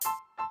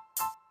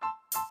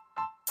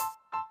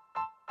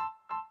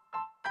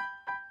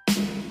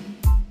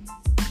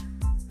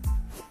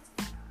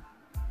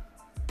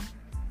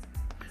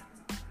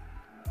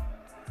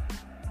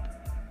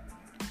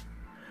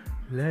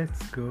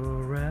Let's go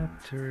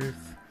Raptors.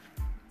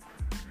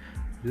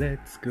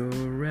 Let's go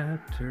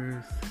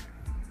Raptors.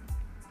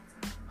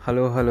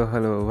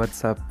 Hello.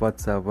 What's up?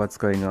 What's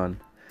going on?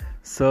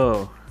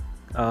 So,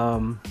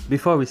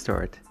 before we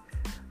start,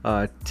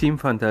 Team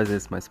Fantas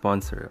is my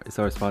sponsor. It's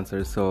our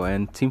sponsor.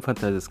 And Team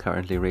Fantas is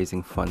currently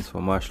raising funds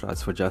for Martial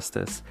Arts for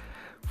Justice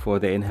for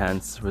the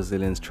enhanced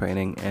resilience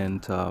training,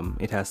 and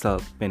it has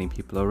helped many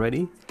people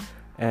already.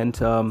 And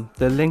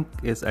the link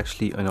is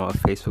actually on our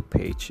Facebook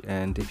page,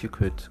 and if you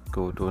could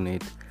go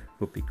donate,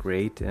 would be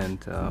great. And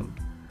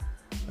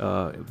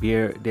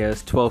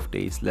there's 12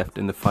 days left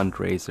in the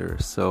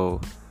fundraiser, so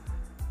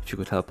if you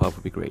could help out,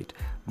 would be great.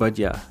 But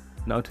yeah,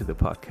 now to the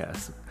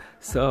podcast.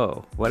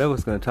 So what I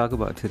was going to talk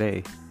about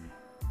today,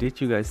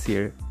 did you guys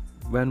hear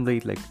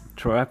Wembley?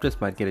 Raptors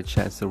might get a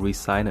chance to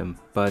re-sign him,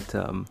 but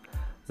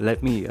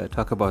let me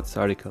talk about this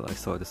article I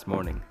saw this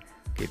morning.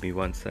 Give me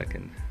 1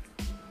 second.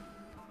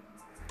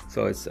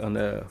 So it's on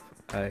the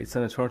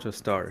Toronto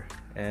Star,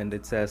 and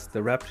it says the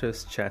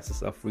Raptors'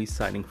 chances of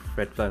re-signing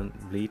Fred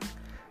VanVleet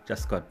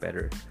just got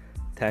better,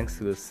 thanks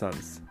to the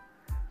Suns.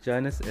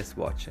 Giannis is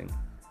watching.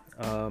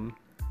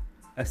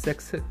 As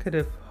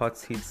executive hot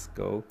seats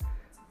go,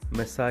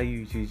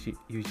 Masai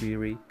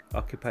Ujiri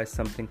occupies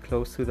something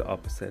close to the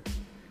opposite.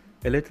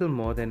 A little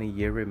more than a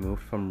year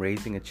removed from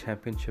raising a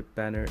championship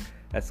banner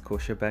at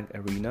Scotiabank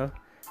Arena,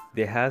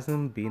 there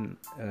hasn't been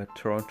a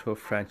Toronto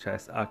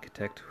franchise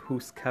architect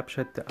who's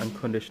captured the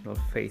unconditional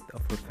faith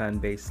of a fan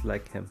base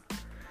like him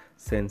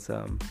since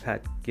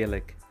Pat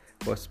Gillick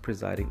was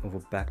presiding over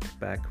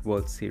back-to-back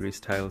World Series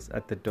titles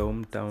at the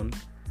Dome down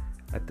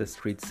at the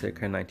street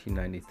circa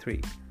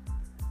 1993.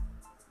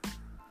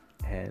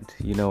 And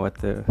you know what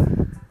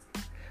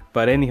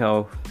But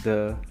anyhow,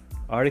 the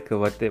article,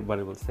 what it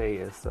will say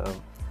is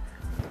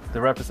the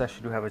Raptors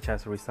actually do have a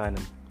chance to re-sign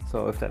him.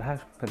 So if that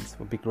happens, it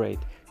would be great.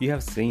 You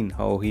have seen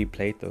how he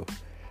played though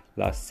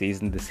last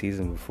season, the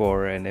season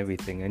before, and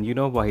everything. And you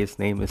know why his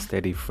name is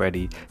Steady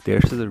Freddy.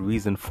 There's a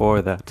reason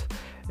for that.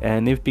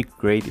 And it'd be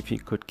great if you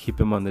could keep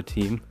him on the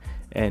team.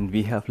 And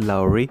we have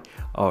Lowry,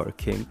 our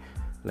king.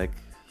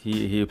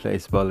 He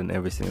plays well in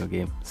every single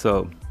game.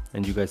 So,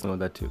 and you guys know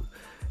that too.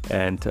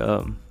 And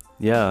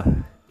yeah,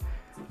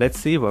 let's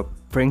see what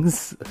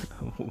brings,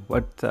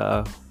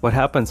 what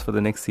happens for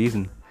the next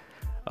season.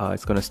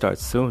 It's gonna start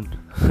soon,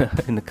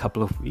 in a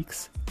couple of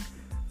weeks.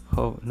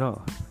 Oh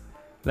no,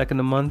 in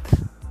a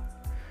month.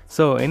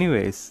 So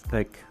anyways,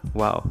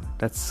 wow,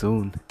 that's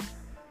soon.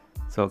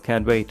 So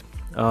can't wait.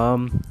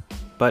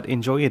 But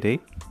enjoy your day,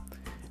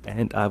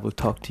 and I will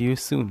talk to you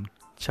soon.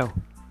 Ciao.